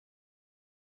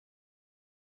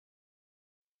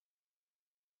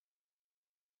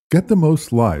Get the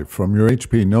most life from your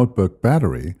HP notebook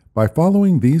battery by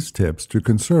following these tips to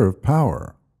conserve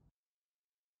power.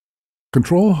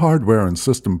 Control hardware and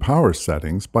system power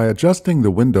settings by adjusting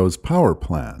the Windows power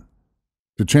plan.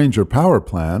 To change your power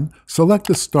plan, select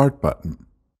the Start button.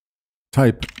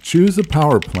 Type Choose a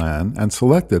Power Plan and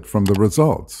select it from the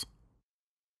results.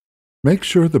 Make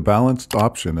sure the Balanced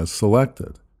option is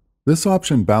selected. This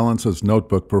option balances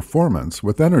notebook performance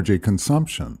with energy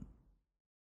consumption.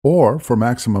 Or, for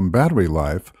maximum battery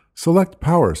life, select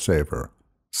Power Saver.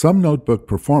 Some notebook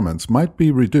performance might be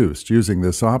reduced using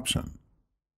this option.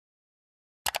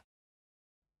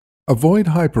 Avoid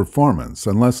high performance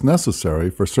unless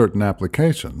necessary for certain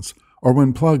applications or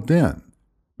when plugged in,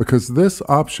 because this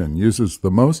option uses the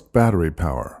most battery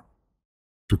power.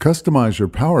 To customize your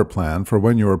power plan for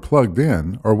when you are plugged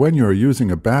in or when you are using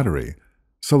a battery,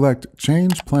 select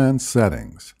Change Plan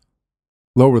Settings.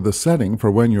 Lower the setting for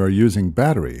when you are using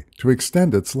battery to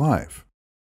extend its life.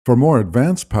 For more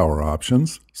advanced power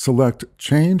options, select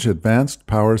Change Advanced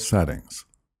Power Settings.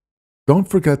 Don't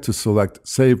forget to select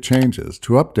Save Changes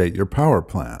to update your power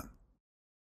plan.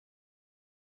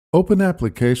 Open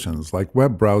applications like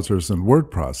web browsers and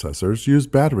word processors use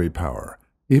battery power,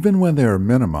 even when they are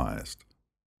minimized.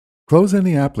 Close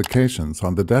any applications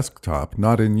on the desktop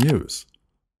not in use.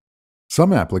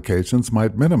 Some applications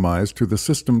might minimize to the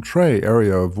System Tray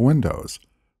area of Windows.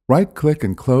 Right-click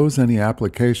and close any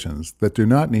applications that do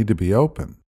not need to be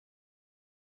open.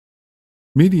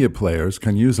 Media players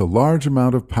can use a large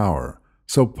amount of power,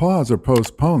 so pause or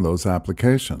postpone those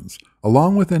applications,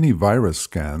 along with any virus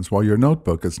scans while your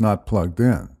notebook is not plugged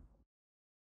in.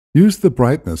 Use the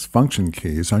brightness function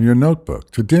keys on your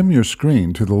notebook to dim your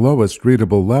screen to the lowest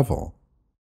readable level.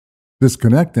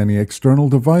 Disconnect any external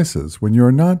devices when you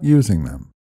are not using them.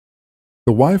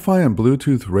 The Wi-Fi and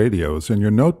Bluetooth radios in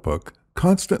your notebook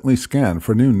constantly scan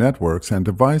for new networks and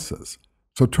devices,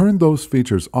 so turn those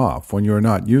features off when you are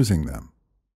not using them.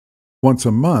 Once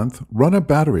a month, run a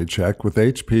battery check with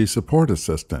HP Support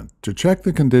Assistant to check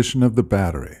the condition of the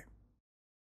battery.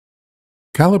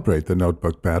 Calibrate the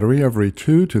notebook battery every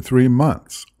 2 to 3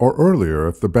 months, or earlier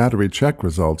if the battery check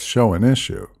results show an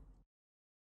issue.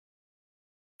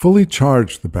 Fully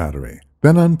charge the battery,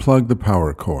 then unplug the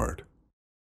power cord.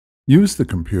 Use the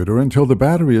computer until the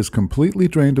battery is completely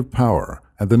drained of power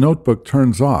and the notebook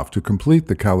turns off to complete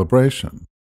the calibration.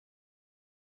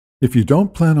 If you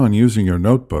don't plan on using your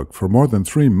notebook for more than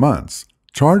 3 months,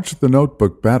 charge the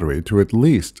notebook battery to at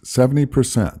least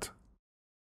 70%.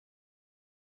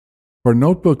 For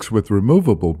notebooks with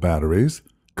removable batteries,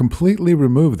 completely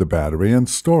remove the battery and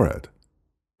store it.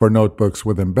 For notebooks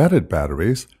with embedded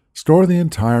batteries, store the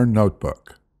entire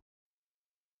notebook.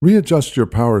 Readjust your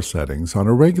power settings on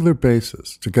a regular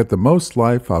basis to get the most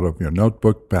life out of your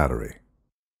notebook battery.